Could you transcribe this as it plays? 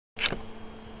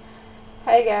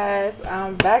Hey guys,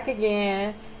 I'm back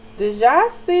again. Did y'all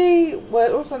see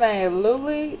what's her name?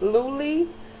 Luli,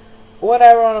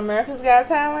 whatever on America's Got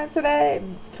Talent tonight?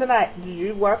 Did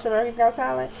you watch America's Got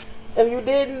Talent? If you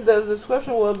didn't, the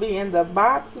description will be in the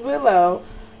box below.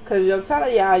 Cause I'm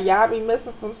telling y'all be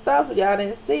missing some stuff. Y'all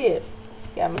didn't see it.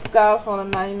 Got my scarf on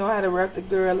tonight. You know how to wrap the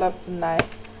girl up tonight.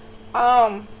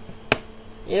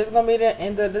 It's gonna be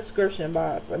in the description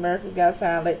box. America's Got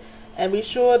Talent. And be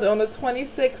sure that on the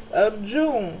 26th of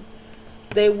June,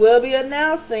 they will be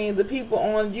announcing the people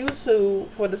on YouTube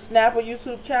for the Snapper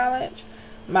YouTube challenge.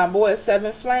 My boy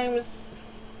Seven Flames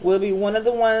will be one of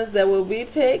the ones that will be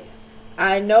picked.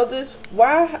 I know this.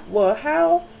 Why? Well,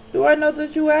 how do I know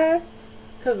that, you ask?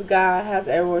 Because God has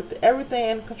everything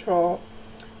in control.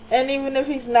 And even if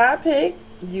he's not picked,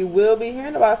 you will be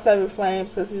hearing about Seven Flames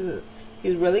because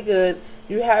he's really good.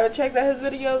 If you haven't checked out his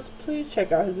videos, please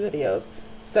check out his videos.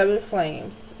 Seven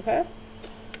Flames. Okay,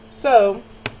 so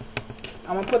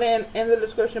I'm gonna put it in the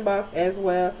description box as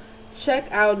well.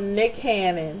 Check out Nick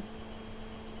Cannon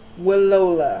with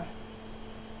Lulu,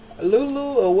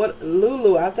 or what?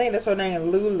 Lulu, I think that's her name.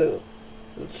 Lulu.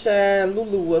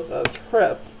 Lulu was a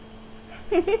trip.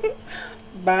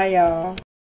 Bye, y'all.